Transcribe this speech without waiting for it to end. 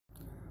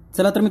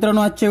चला तर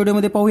मित्रांनो, आजच्या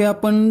व्हिडिओमध्ये पाहूया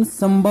आपण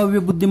संभाव्य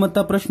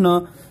बुद्धिमत्ता प्रश्न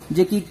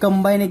जे की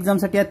कंबाईन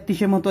एक्झामसाठी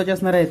अतिशय महत्त्वाचे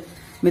असणार आहेत।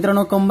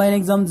 मित्रांनो, कंबाईन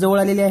एक्झाम जवळ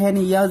आलेली आहे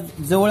आणि या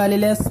जवळ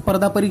आलेल्या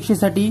स्पर्धा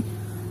परीक्षेसाठी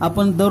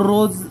आपण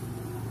दररोज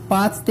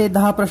 5 ते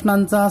 10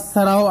 प्रश्नांचा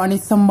सराव आणि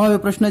संभाव्य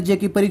प्रश्न जे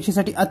की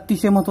परीक्षेसाठी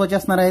अतिशय महत्त्वाचे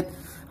असणार आहेत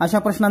अशा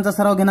प्रश्नांचा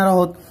सराव घेणार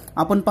आहोत।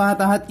 आपण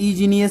पाहत आहात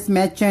जीनियस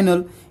मॅथ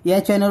चॅनल।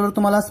 या चॅनलवर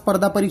तुम्हाला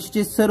स्पर्धा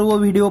परीक्षेचे सर्व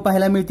व्हिडिओ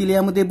पाहायला मिळतील।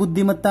 यामध्ये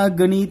बुद्धिमत्ता,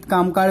 गणित,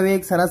 कामकाळ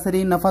वेग,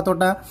 सरासरी, नफा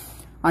तोटा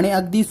आणि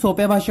अगदी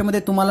सोप्या भाषेमध्ये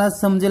तुम्हाला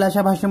समजेल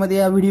अशा भाषेमध्ये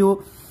या व्हिडिओ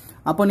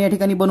आपण या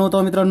ठिकाणी बनवतो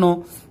आहोत। मित्रांनो,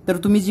 तर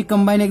तुम्ही जी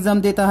कंबाईन एक्झाम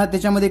देत आहात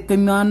त्याच्यामध्ये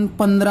किमान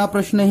 15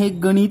 प्रश्न हे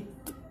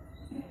गणित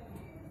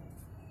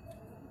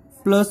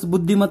प्लस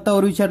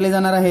बुद्धिमत्तावर विचारले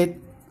जाणार आहेत।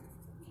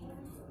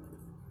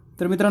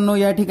 तर मित्रांनो,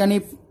 या ठिकाणी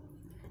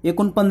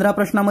एकूण 15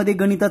 प्रश्नांमध्ये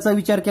गणिताचा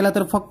विचार केला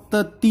तर फक्त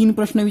 3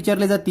 प्रश्न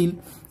विचारले जातील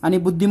आणि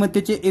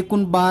बुद्धिमत्तेचे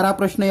एकूण 12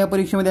 प्रश्न या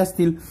परीक्षेमध्ये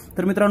असतील।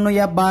 तर मित्रांनो,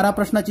 या 12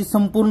 प्रश्नाची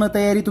संपूर्ण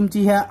तयारी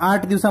तुमची ह्या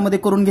 8 दिवसामध्ये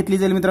करून घेतली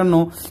जाईल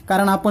मित्रांनो,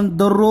 कारण आपण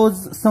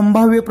दररोज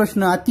संभाव्य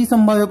प्रश्न,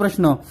 अतिसंभाव्य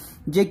प्रश्न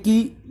जे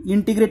की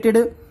इंटिग्रेटेड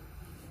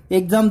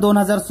एक्झाम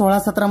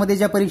 2016-17 मध्ये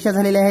ज्या परीक्षा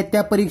झालेल्या आहेत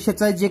त्या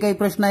परीक्षेचा जे काही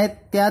प्रश्न आहेत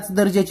त्याच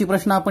दर्जाची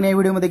प्रश्न आपण या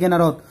व्हिडिओमध्ये घेणार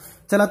आहोत।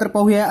 चला तर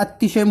पाहूया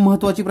अतिशय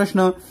महत्त्वाची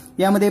प्रश्न।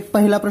 यामध्ये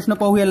पहिला प्रश्न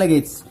पाहूया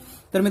लगेच।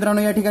 तर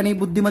मित्रांनो, या ठिकाणी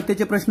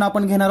बुद्धिमत्तेचे प्रश्न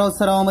आपण घेणार आहोत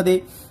सरावामध्ये।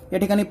 या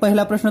ठिकाणी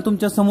पहिला प्रश्न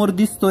तुमच्या समोर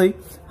दिसतोय।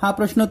 हा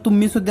प्रश्न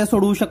तुम्ही सुद्धा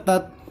सोडवू शकतात।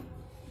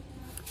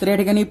 तर या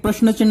ठिकाणी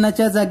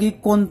प्रश्नचिन्हाच्या जागी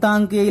कोणता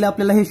अंक येईल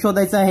आपल्याला हे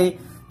शोधायचं आहे।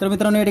 तर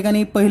मित्रांनो, या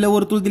ठिकाणी पहिलं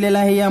वर्तुळ दिलेलं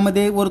आहे।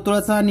 यामध्ये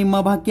वर्तुळाचा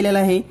निम्मा भाग केलेला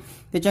आहे।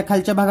 त्याच्या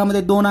खालच्या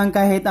भागामध्ये 2 अंक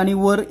आहेत आणि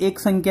वर एक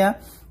संख्या।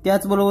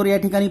 त्याचबरोबर या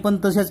ठिकाणी पण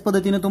तशाच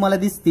पद्धतीने तुम्हाला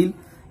दिसतील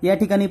या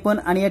ठिकाणी पण,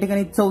 आणि या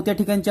ठिकाणी चौथ्या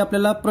ठिकाणची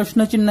आपल्याला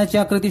प्रश्नचिन्हाची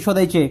आकृती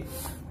शोधायची आहे।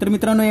 तर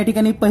मित्रांनो, या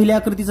ठिकाणी पहिल्या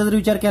आकृतीचा जर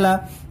विचार केला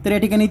तर या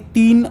ठिकाणी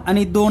 3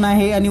 आणि 2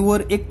 आहे आणि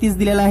वर 31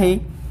 दिलेला आहे।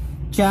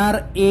 4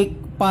 1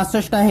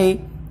 65 आहे।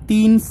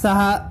 3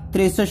 6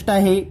 63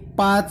 आहे।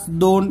 5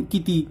 2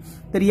 किती?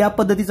 तर या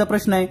पद्धतीचा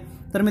प्रश्न आहे।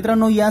 तर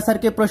मित्रांनो,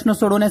 यासारखे प्रश्न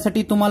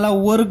सोडवण्यासाठी तुम्हाला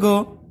वर्ग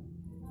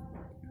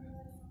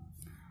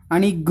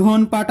आणि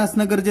घन पाठ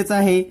असणं गरजेचं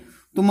आहे।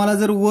 तुम्हाला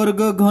जर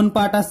वर्ग घन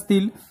पाठ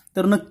असतील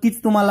तर नक्कीच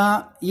तुम्हाला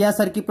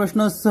यासारखे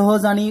प्रश्न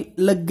सहज आणि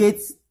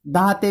लगेच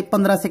 10 ते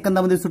 15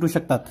 सेकंदामध्ये सुटू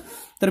शकतात।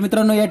 तर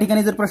मित्रांनो, या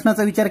ठिकाणी जर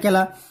प्रश्नाचा विचार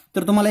केला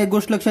तर तुम्हाला एक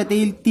गोष्ट लक्षात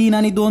येईल, 3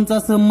 आणि 2 चा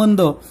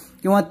संबंध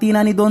किंवा 3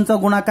 आणि 2 चा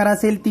गुणाकार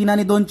असेल, 3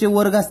 आणि 2 चे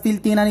वर्ग असतील,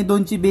 3 आणि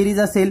 2 ची बेरीज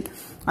असेल,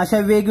 अशा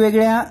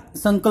वेगवेगळ्या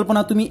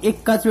संकल्पना तुम्ही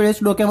एकाच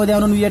वेळेस डोक्यामध्ये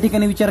आणून या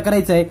ठिकाणी विचार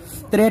करायचा आहे।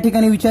 तर या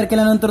ठिकाणी विचार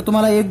केल्यानंतर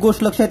तुम्हाला एक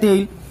गोष्ट लक्षात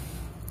येईल,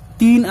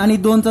 3 आणि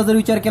 2 चा जर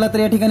विचार केला तर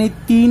या ठिकाणी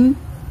 3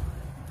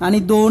 आणि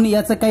 2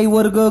 याचा काही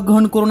वर्ग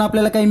घन करून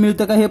आपल्याला काही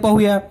मिळतं का हे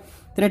पाहूया।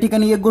 तर या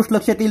ठिकाणी एक गोष्ट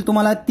लक्षात येईल,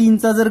 तुम्हाला 3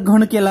 चा जर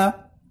घन केला,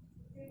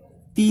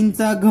 3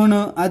 चा घन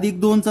अधिक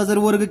 2 चा जर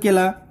वर्ग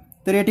केला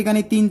तर या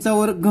ठिकाणी 3 चा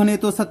वर्ग घन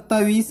येतो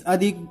 27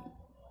 अधिक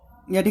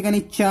या ठिकाणी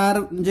 4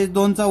 म्हणजे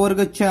 2 चा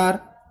वर्ग 4,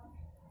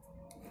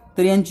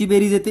 तर यांची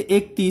बेरीज येते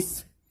 31।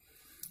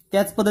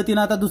 त्याच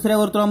पद्धतीने आता दुसऱ्या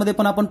वर्तुळामध्ये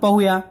पण आपण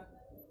पाहूया,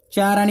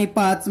 4 आणि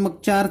 5, मग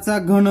 4 चा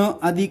घन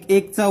अधिक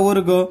 1 चा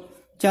वर्ग,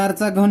 4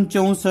 चा घन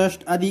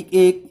 64 अधिक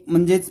 1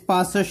 म्हणजेच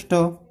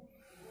 65।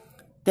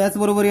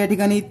 त्याचबरोबर या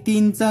ठिकाणी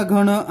 3 चा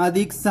घन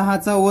अधिक 6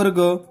 चा वर्ग,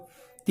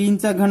 3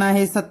 चा घन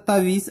आहे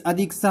 27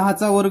 अधिक 6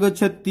 चा वर्ग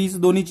 36,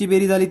 दोन्हीची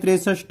बेरीज झाली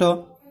 63।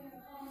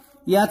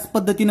 याच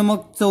पद्धतीने मग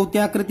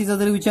चौथ्या आकृतीचा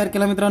जर विचार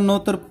केला मित्रांनो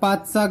तर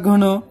 5 चा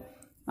घन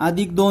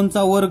अधिक 2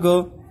 चा वर्ग,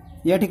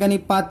 या ठिकाणी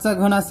 5 चा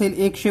घन असेल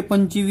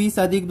 125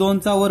 अधिक 2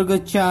 चा वर्ग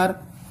 4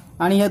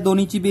 आणि या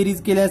दोन्हीची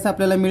बेरीज केल्यास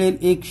आपल्याला मिळेल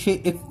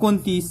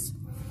 129।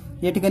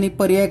 या ठिकाणी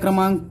पर्याय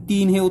क्रमांक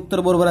 3 हे उत्तर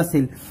बरोबर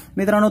असेल।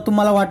 मित्रांनो,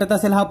 तुम्हाला वाटत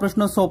असेल हा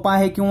प्रश्न सोपा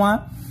आहे किंवा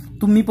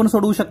तुम्ही पण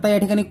सोडवू शकता, या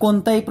ठिकाणी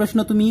कोणताही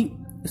प्रश्न तुम्ही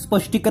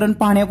स्पष्टीकरण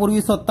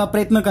पाहण्यापूर्वी स्वतः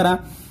प्रयत्न करा।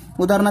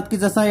 उदाहरणार्थ की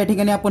जसा या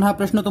ठिकाणी आपण हा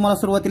प्रश्न तुम्हाला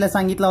सुरुवातीला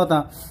सांगितला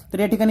होता, तर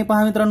या ठिकाणी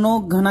पहा मित्रांनो,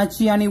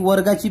 घनाची आणि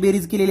वर्गाची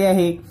बेरीज केलेली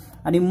आहे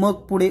आणि मग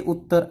पुढे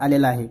उत्तर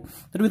आलेलं आहे।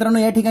 तर मित्रांनो,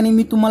 या ठिकाणी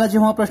मी तुम्हाला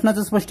जेव्हा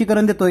प्रश्नाचं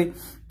स्पष्टीकरण देतोय,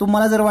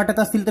 तुम्हाला जर वाटत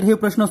असतील तर हे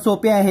प्रश्न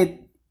सोपे आहेत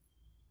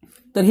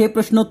तर हे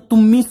प्रश्न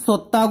तुम्ही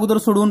स्वतः अगोदर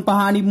सोडवून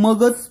पहा आणि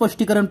मगच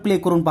स्पष्टीकरण प्ले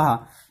करून पहा।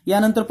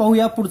 यानंतर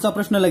पाहूया पुढचा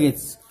प्रश्न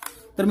लगेच।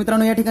 तर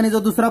मित्रांनो, या ठिकाणी जो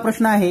दुसरा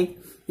प्रश्न आहे,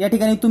 या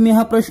ठिकाणी तुम्ही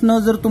हा प्रश्न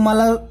जर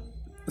तुम्हाला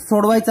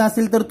सोडवायचा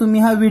असेल तर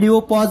तुम्ही हा व्हिडिओ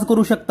पॉज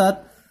करू शकतात,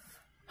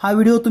 हा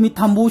व्हिडिओ तुम्ही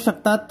थांबवू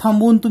शकतात,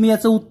 थांबवून तुम्ही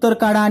याचं उत्तर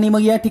काढा आणि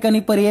मग या ठिकाणी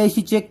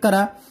पर्यायाशी चेक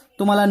करा।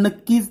 तुम्हाला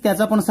नक्कीच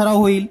त्याचा पण सराव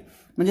होईल,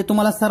 म्हणजे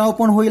तुम्हाला सराव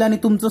पण होईल आणि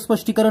तुमचं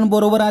स्पष्टीकरण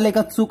बरोबर आले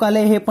का चूक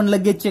आले हे पण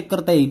लगेच चेक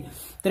करता येईल।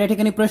 तर या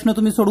ठिकाणी प्रश्न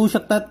तुम्ही सोडवू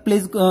शकतात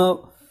प्लीज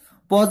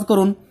पॉज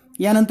करून।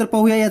 यानंतर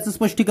पाहूया याचं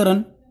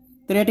स्पष्टीकरण।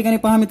 तर या ठिकाणी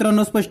पहा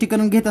मित्रांनो,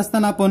 स्पष्टीकरण घेत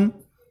असताना आपण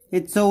हे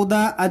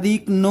 14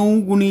 अधिक 9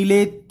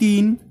 गुणिले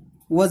 3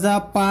 वजा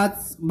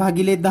 5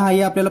 भागिले 10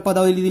 हे आपल्याला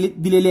पदावली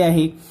दिलेली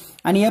आहे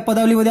आणि या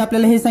पदावलीमध्ये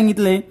आपल्याला हे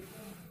सांगितलंय,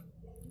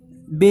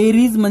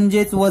 बेरीज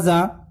म्हणजेच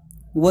वजा,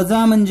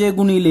 वजा म्हणजे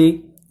गुणिले,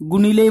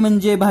 गुणिले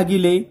म्हणजे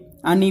भागिले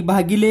आणि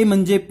भागिले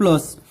म्हणजे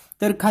प्लस।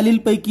 तर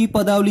खालीलपैकी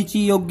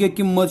पदावलीची योग्य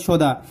किंमत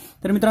शोधा।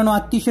 तर मित्रांनो,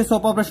 अतिशय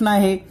सोपा प्रश्न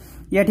आहे।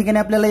 या ठिकाणी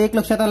आपल्याला एक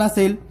लक्षात आलं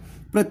असेल,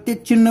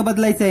 प्रत्येक चिन्ह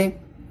बदलायचं आहे.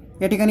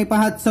 या ठिकाणी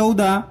पहा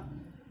 14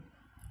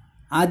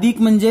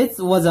 अधिक म्हणजेच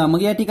वजा,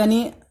 मग या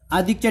ठिकाणी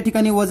अधिकच्या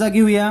ठिकाणी वजा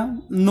घेऊया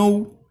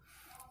 9.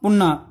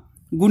 पुन्हा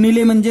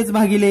गुणिले म्हणजेच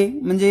भागिले,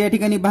 म्हणजे या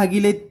ठिकाणी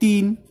भागिले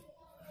 3,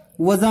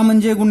 वजा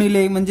म्हणजे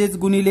गुणिले म्हणजेच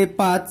गुणिले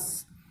 5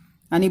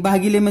 आणि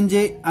भागिले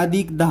म्हणजे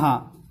अधिक 10.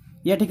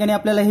 या ठिकाणी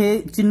आपल्याला हे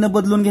चिन्ह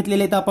बदलून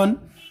घेतलेले आहेत आपण.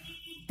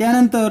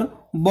 त्यानंतर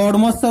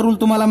बॉडमॉसचा रूल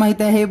तुम्हाला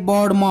माहिती आहे.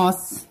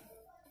 बॉडमॉस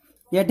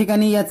या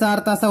ठिकाणी याचा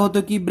अर्थ असा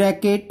होतो की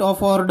ब्रॅकेट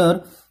ऑफ ऑर्डर,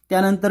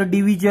 त्यानंतर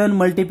division,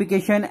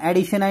 multiplication,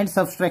 addition and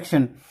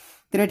subtraction.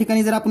 तर या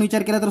ठिकाणी जर आपण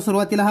विचार केला तर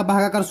सुरुवातीला हा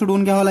भागाकार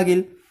सोडवून घ्यावा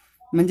लागेल,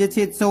 म्हणजेच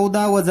हे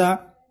 14 वजा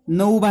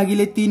 9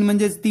 भागिले 3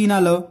 म्हणजेच 3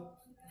 आलं,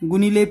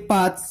 गुणिले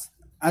 5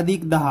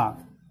 अधिक 10.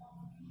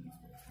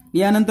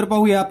 यानंतर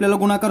पाहूया आपल्याला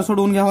गुणाकार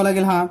सोडवून घ्यावा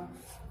लागेल हा,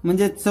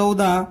 म्हणजे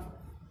 14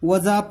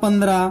 वजा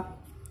 15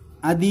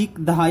 अधिक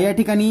 10. या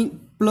ठिकाणी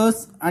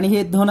प्लस आणि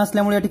हे धन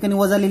असल्यामुळे या ठिकाणी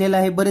वजा लिहिलेला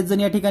आहे. बरेच जण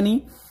या ठिकाणी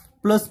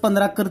प्लस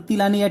 15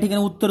 करतील आणि या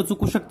ठिकाणी उत्तर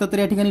चुकू शकतं, तर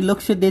या ठिकाणी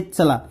लक्ष देत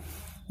चला.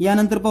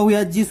 यानंतर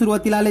पाहूया जी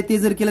सुरुवातीला आले ते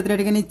जर केलं तर या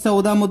ठिकाणी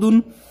 14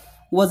 मधून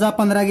वजा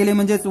 15 गेले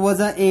म्हणजेच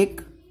वजा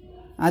 1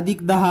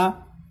 अधिक 10.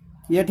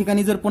 या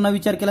ठिकाणी जर पुन्हा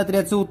विचार केला तर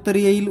याचं उत्तर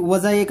येईल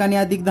वजा 1 आणि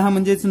अधिक 10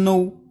 म्हणजेच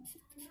 9.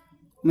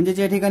 म्हणजेच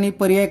या ठिकाणी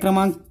पर्याय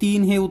क्रमांक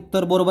 3 हे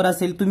उत्तर बरोबर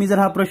असेल. तुम्ही जर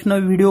हा प्रश्न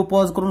व्हिडिओ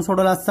पॉज करून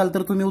सोडवला असाल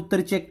तर तुम्ही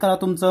उत्तर चेक करा,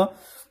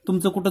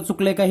 तुमचं कुठं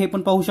चुकलंय का हे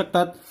पण पाहू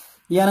शकतात.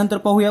 यानंतर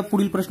पाहूया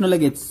पुढील प्रश्न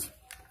लगेच.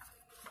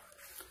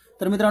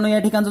 तर मित्रांनो या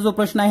ठिकाणचा जो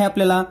प्रश्न आहे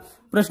आपल्याला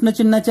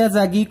प्रश्नचिन्हाच्या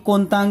जागी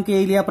कोणता अंक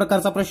येईल या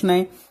प्रकारचा प्रश्न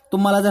आहे.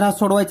 तुम्हाला जर हा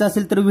सोडवायचा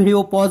असेल तर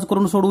व्हिडिओ पॉज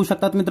करून सोडवू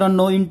शकतात.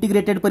 मित्रांनो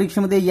इंटिग्रेटेड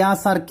परीक्षेमध्ये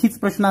यासारखीच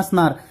प्रश्न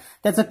असणार.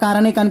 त्याचं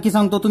कारण एक आणखी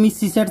सांगतो. तुम्ही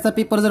सीसॅटचा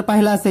पेपर जर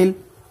पाहिला असेल,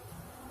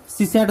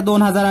 सीसॅट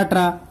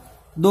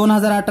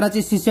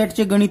 2018चे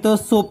सीसॅटचे गणित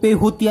सोपे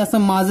होती असं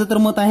माझं तर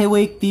मत आहे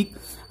वैयक्तिक.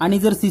 आणि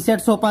जर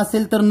सीसॅट सोपा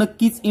असेल तर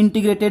नक्कीच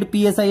इंटिग्रेटेड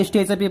PSI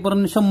STI चा पेपर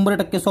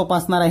 100% सोपा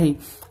असणार आहे.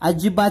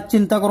 अजिबात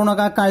चिंता करू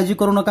नका, काळजी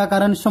करू नका,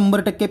 कारण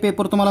 100%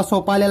 पेपर तुम्हाला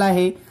सोपा आलेला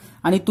आहे.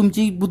 आणि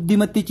तुमची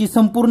बुद्धिमत्तेची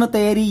संपूर्ण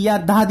तयारी या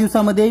 10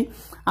 दिवसामध्ये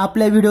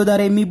आपल्या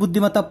व्हिडिओद्वारे मी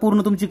बुद्धिमत्ता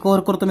पूर्ण तुमची कव्हर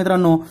करतो.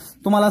 मित्रांनो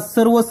तुम्हाला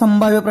सर्व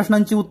संभाव्य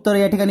प्रश्नांची उत्तर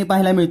या ठिकाणी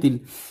पाहायला मिळतील.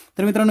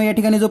 तर मित्रांनो या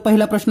ठिकाणी जो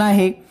पहिला प्रश्न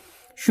आहे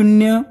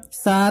 0,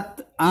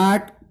 7,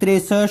 8,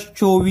 63,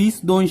 24,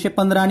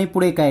 215 आणि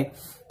पुढे काय.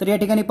 तर या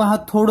ठिकाणी पहा,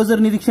 थोडं जर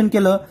निरीक्षण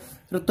केलं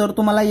तर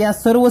तुम्हाला या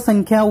सर्व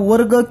संख्या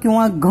वर्ग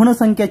किंवा घन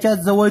संख्येच्या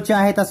जवळच्या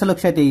आहेत असं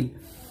लक्षात येईल.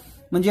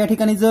 म्हणजे या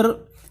ठिकाणी जर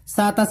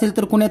 7 असेल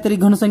तर कोणत्यातरी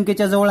घन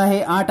संख्येच्या जवळ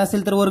आहे, 8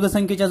 असेल तर वर्ग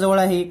संख्येच्या जवळ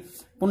आहे,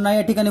 पुन्हा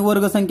या ठिकाणी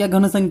वर्ग संख्या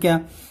घन संख्या.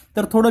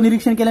 तर थोडं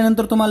निरीक्षण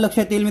केल्यानंतर तुम्हाला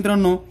लक्षात येईल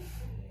मित्रांनो,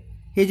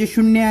 हे जे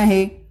 0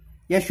 आहे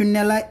या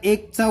शून्याला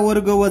 1 चा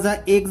वर्ग वजा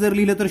 1 जर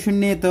लिहिलं तर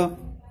 0 येतं.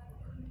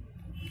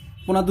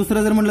 पुन्हा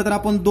दुसरं जर म्हटलं तर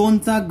आपण 2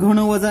 चा घन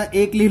वजा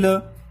 1 लिहिलं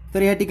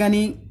तर या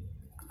ठिकाणी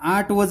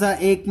 8 वजा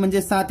 1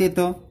 म्हणजे 7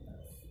 येतं.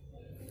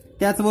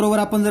 त्याचबरोबर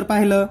आपण जर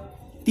पाहिलं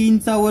 3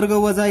 चा वर्ग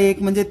वजा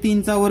 1 म्हणजे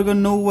 3 चा वर्ग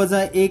 9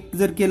 वजा 1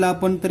 जर केला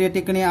आपण तर या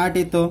ठिकाणी 8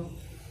 येतं.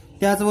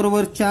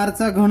 त्याचबरोबर 4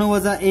 चा घन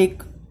वजा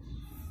 1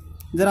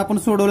 जर आपण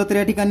सोडवलं तर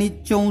या ठिकाणी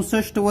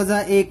 64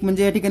 वजा 1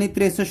 म्हणजे या ठिकाणी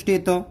 63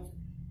 येतं.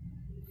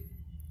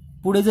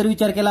 पुढे जर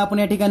विचार केला आपण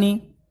या ठिकाणी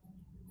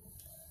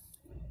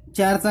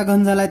 4 चा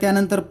घन झाला,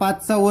 त्यानंतर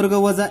 5 चा वर्ग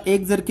वजा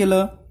 1 जर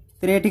केलं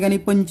तर या ठिकाणी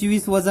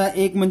 25 वजा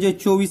 1 म्हणजे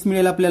 24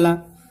 मिळेल आपल्याला.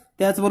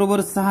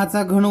 त्याचबरोबर 6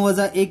 चा घन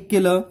वजा 1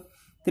 केलं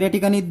तर या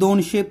ठिकाणी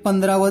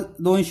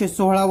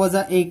 216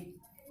 वजा 1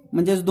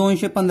 म्हणजेच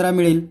 215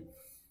 मिळेल.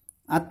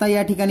 आता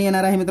या ठिकाणी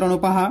येणार आहे मित्रांनो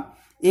पहा,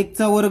 1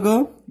 चा वर्ग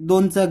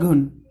 2 चा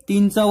घन,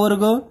 3 चा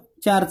वर्ग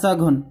 4 चा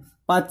घन,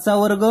 5 चा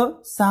वर्ग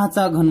 6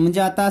 चा घन,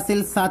 म्हणजे आता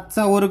असेल 7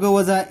 चा वर्ग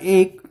वजा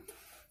 1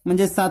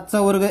 म्हणजे 7 चा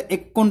वर्ग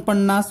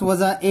 49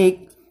 वजा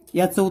 1,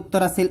 याचं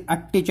उत्तर असेल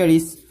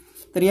 48.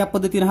 तर या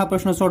पद्धतीने हा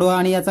प्रश्न सोडवा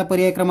आणि याचा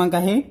पर्याय क्रमांक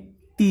आहे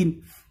 3.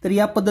 तर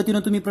या पद्धतीने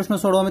तुम्ही प्रश्न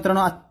सोडवा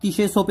मित्रांनो.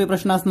 अतिशय सोपे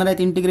प्रश्न असणार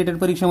आहेत इंटिग्रेटेड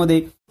परीक्षेमध्ये.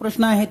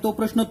 प्रश्न आहे तो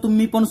प्रश्न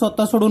तुम्ही पण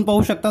स्वतः सोडवून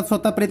पाहू शकतात,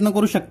 स्वतः प्रयत्न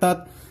करू शकतात,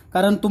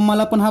 कारण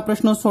तुम्हाला पण हा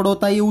प्रश्न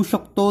सोडवता येऊ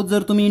शकतो.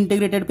 जर तुम्ही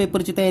इंटिग्रेटेड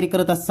पेपरची तयारी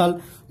करत असाल,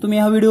 तुम्ही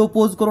हा व्हिडिओ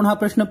पॉज करून हा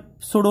प्रश्न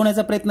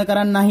सोडवण्याचा प्रयत्न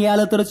करा. नाही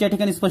आलं तरच या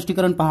ठिकाणी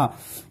स्पष्टीकरण पहा.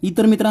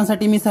 इतर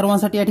मित्रांसाठी मी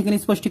सर्वांसाठी या ठिकाणी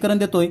स्पष्टीकरण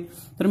देतोय.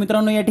 तर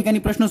मित्रांनो या ठिकाणी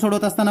प्रश्न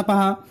सोडवत असताना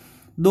पहा,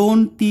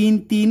 2, 3,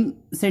 3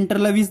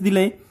 सेंटरला 20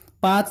 दिलंय,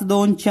 5,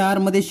 2, 4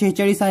 मध्ये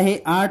 46 आहे,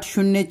 8,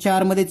 0,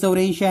 4 मध्ये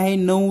 84 आहे,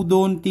 9,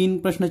 2, 3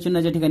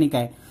 प्रश्नचिन्हाच्या ठिकाणी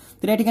काय.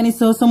 तर या ठिकाणी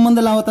सहसंबंध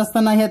लावत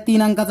असताना ह्या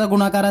 3 अंकाचा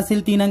गुणाकार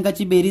असेल, 3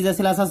 अंकाची बेरीज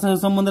असेल, असा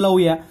सहसंबंध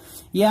लावूया.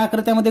 या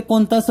आकृत्यामध्ये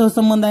कोणता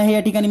सहसंबंध आहे या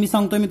ठिकाणी मी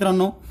सांगतोय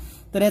मित्रांनो.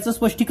 तर याचं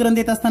स्पष्टीकरण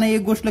देत असताना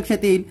एक गोष्ट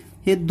लक्षात येईल,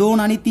 हे 2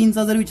 आणि 3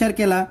 चा जर विचार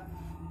केला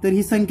तर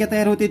ही संख्या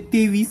तयार होते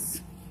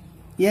 23.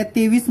 या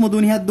 23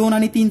 मधून ह्या 2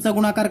 आणि 3 चा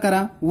गुणाकार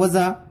करा,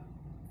 वजा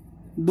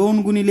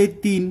 2 गुणिले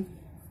 3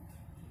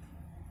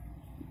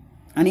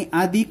 आणि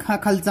अधिक हा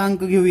खालचा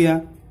अंक घेऊया.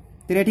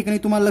 तर या ठिकाणी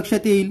तुम्हाला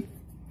लक्षात येईल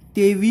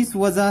 23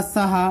 वजा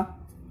 6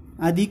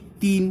 अधिक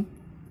 3,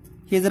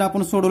 हे जर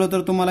आपण सोडवलं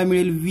तर तुम्हाला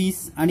मिळेल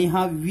 20 आणि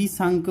हा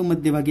 20 अंक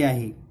मध्यभागी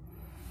आहे.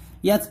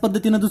 याच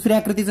पद्धतीने दुसऱ्या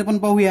आकृतीचं पण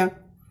पाहूया.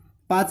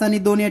 5 आणि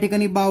 2 या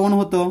ठिकाणी 52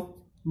 होतं.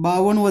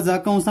 52 वजा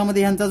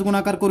कंसामध्ये ह्यांचाच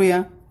गुणाकार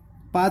करूया.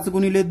 5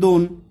 गुणिले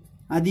 2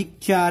 अधिक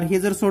 4 हे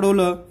जर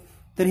सोडवलं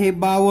तर हे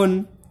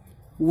 52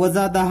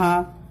 वजा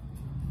 10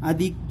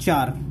 अधिक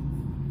 4.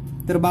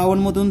 तर 52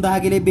 मधून 10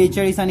 गेले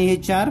 42 आणि हे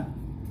 4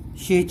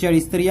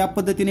 46. तर या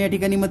पद्धतीने या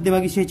ठिकाणी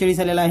मध्यभागी 46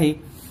 आलेला आहे.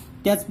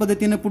 त्याच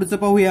पद्धतीने पुढचं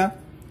पाहूया.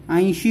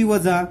 80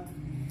 वजा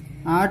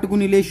 8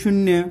 गुणिले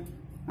 0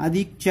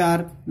 अधिक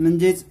 4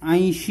 म्हणजेच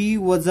 80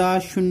 वजा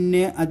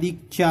 0 अधिक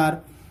 4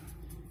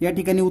 या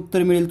ठिकाणी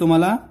उत्तर मिळेल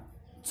तुम्हाला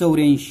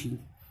 84.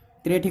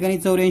 तर या ठिकाणी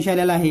 84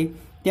 आलेला आहे.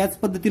 त्याच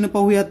पद्धतीने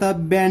पाहूया आता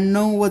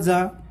 92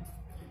 वजा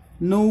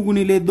 9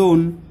 गुणिले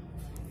 2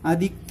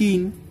 अधिक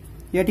 3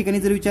 या ठिकाणी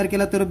जर विचार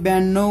केला तर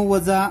 92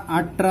 वजा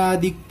 18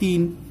 अधिक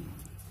 3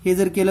 हे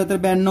जर केलं तर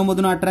 92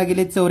 मधून 18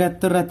 गेले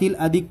 74 राहतील.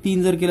 अधिक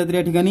 3 जर केलं तर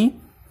या ठिकाणी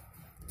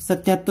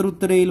 77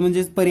 उत्तर येईल.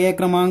 म्हणजेच पर्याय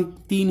क्रमांक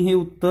 3 हे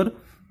उत्तर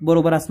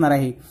बरोबर असणार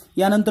आहे.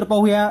 यानंतर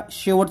पाहूया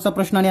शेवटचा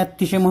प्रश्न आणि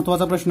अतिशय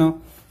महत्त्वाचा प्रश्न.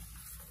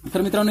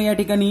 तर मित्रांनो या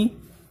ठिकाणी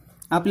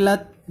आपल्याला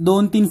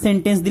 2-3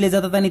 सेंटेन्स दिले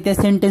जातात आणि त्या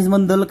सेंटेन्स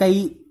बद्दल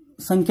काही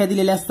संख्या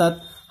दिलेल्या असतात.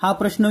 हा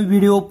प्रश्न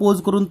व्हिडिओ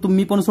पोज करून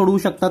तुम्ही पण सोडवू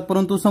शकतात,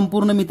 परंतु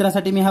संपूर्ण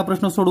मित्रासाठी मी हा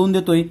प्रश्न सोडवून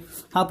देतोय.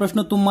 हा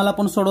प्रश्न तुम्हाला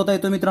पण सोडवता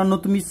येतो मित्रांनो.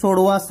 तुम्ही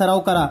सोडवा, सराव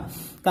करा,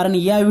 कारण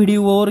या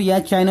व्हिडिओवर या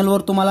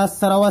चॅनलवर तुम्हाला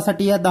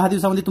सरावासाठी या 10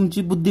 दिवसामध्ये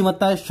तुमची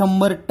बुद्धिमत्ता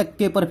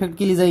 100% परफेक्ट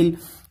केली जाईल.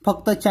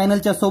 फक्त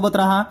चॅनलच्या सोबत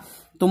राहा.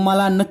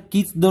 तुम्हाला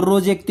नक्कीच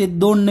दररोज 1 ते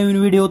 2 नवीन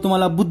व्हिडिओ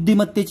तुम्हाला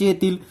बुद्धिमत्तेचे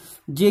येतील,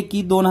 जे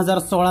की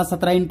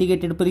 2016-17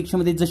 इंटिग्रेटेड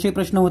परीक्षेमध्ये जसे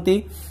प्रश्न होते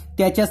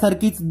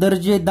त्याच्यासारखीच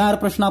दर्जेदार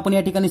प्रश्न आपण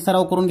या ठिकाणी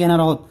सराव करून घेणार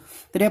आहोत.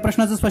 तर या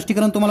प्रश्नाचं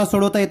स्पष्टीकरण तुम्हाला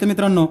सोडवता येतं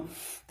मित्रांनो.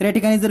 तर या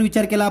ठिकाणी जर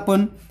विचार केला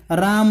आपण,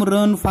 Ram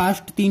run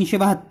fast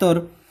 372,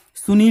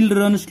 Sunil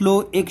run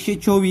slow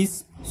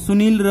 124,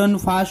 Sunil run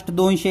fast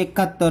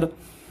 271.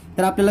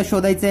 तर आपल्याला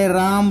शोधायचं आहे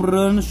राम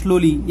रन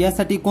स्लोली.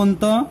 यासाठी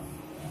कोणतं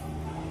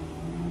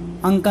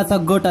अंकाचा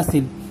गट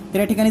असेल. तर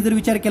या ठिकाणी जर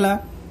विचार केला,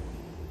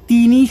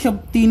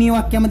 तिन्ही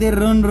वाक्यामध्ये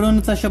रन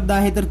रनचा शब्द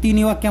आहे, तर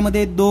तिन्ही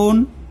वाक्यामध्ये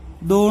 2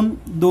 2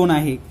 2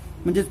 आहे.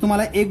 म्हणजे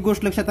तुम्हाला एक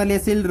गोष्ट लक्षात आली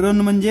असेल,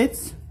 रन म्हणजेच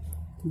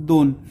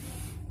 2.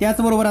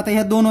 त्याचबरोबर आता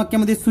ह्या 2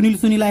 वाक्यामध्ये सुनील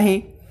सुनील आहे.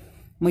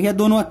 मग ह्या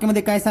 2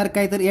 वाक्यामध्ये काय सारखं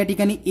आहे, तर या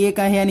ठिकाणी 1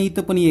 आहे आणि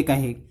इथं पण 1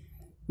 आहे.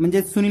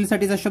 म्हणजे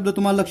सुनीलसाठीचा शब्द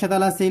तुम्हाला लक्षात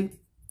आला असेल,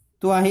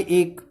 तो आहे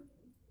 1.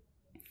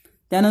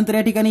 त्यानंतर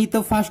या ठिकाणी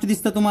इथं फास्ट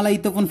दिसतं तुम्हाला,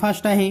 इथं पण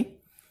फास्ट आहे.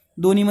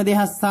 दोन्हीमध्ये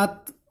हा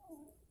 7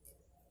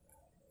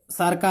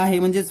 सारखा आहे,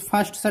 म्हणजेच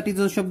फास्टसाठी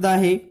जो शब्द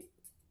आहे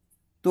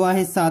तो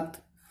आहे 7.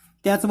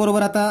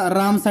 त्याचबरोबर आता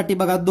रामसाठी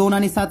बघा, 2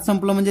 आणि 7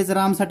 संपलं, म्हणजेच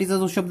रामसाठीचा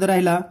जो शब्द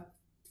राहिला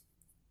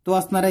तो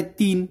असणार आहे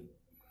 3.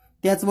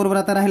 त्याचबरोबर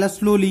आता राहिला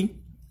स्लोली.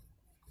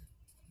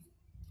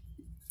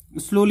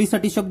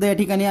 स्लोलीसाठी शब्द या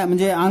ठिकाणी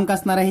म्हणजे अंक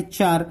असणार आहे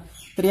 4.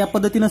 तर या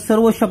पद्धतीनं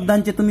सर्व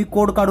शब्दांचे तुम्ही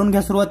कोड काढून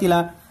घ्या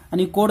सुरुवातीला,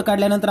 आणि कोड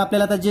काढल्यानंतर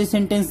आपल्याला आता जे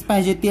सेंटेन्स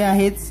पाहिजे ते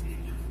आहेच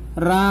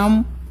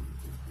राम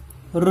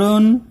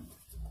रन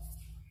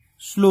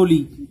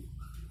स्लोली.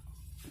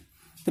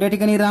 तर या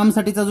ठिकाणी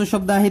रामसाठीचा जो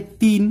शब्द आहे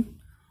 3,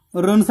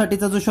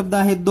 रनसाठीचा जो शब्द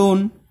आहे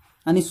 2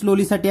 आणि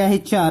स्लोलीसाठी आहे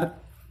 4.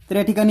 तर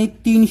या ठिकाणी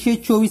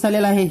 324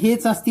 आलेला आहे.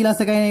 हेच असतील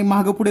असं काही नाही,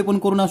 मागं पुढे पण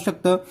करून असू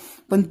शकतं,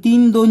 पण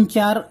 3 2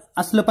 4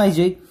 असलं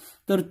पाहिजे.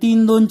 तर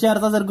 3 2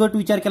 4चा जर गट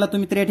विचार केला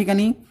तुम्ही, तर या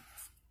ठिकाणी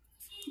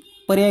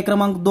पर्याय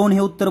क्रमांक 2 हे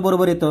उत्तर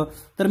बरोबर येतं.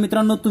 तर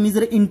मित्रांनो, तुम्ही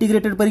जर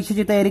इंटिग्रेटेड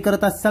परीक्षेची तयारी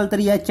करत असाल तर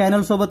या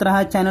चॅनल सोबत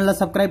राहा, चॅनलला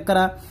सबस्क्राईब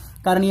करा,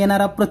 कारण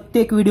येणारा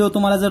प्रत्येक व्हिडिओ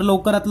तुम्हाला जर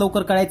लवकरात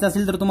लवकर कळायचा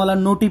असेल तर तुम्हाला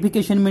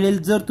नोटिफिकेशन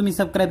मिळेल जर तुम्ही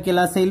सबस्क्राईब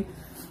केला असेल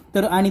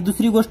तर. आणि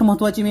दुसरी गोष्ट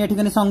महत्त्वाची मी या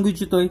ठिकाणी सांगू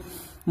इच्छितोय,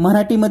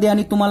 मराठीमध्ये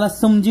आणि तुम्हाला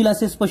समजेल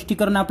असे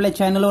स्पष्टीकरण आपल्या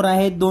चॅनलवर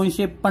आहे.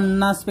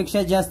 250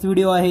 पेक्षा जास्त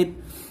व्हिडिओ आहेत.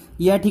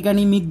 या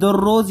ठिकाणी मी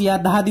दररोज या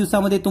 10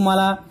 दिवसामध्ये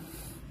तुम्हाला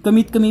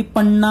कमीत कमी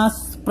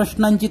 50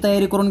 प्रश्नांची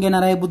तयारी करून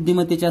घेणार आहे.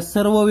 बुद्धिमत्तेच्या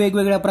सर्व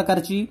वेगवेगळ्या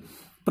प्रकारची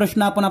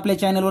प्रश्न आपण आपल्या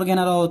चॅनलवर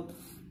घेणार आहोत.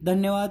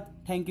 धन्यवाद.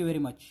 Thank you very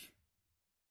much.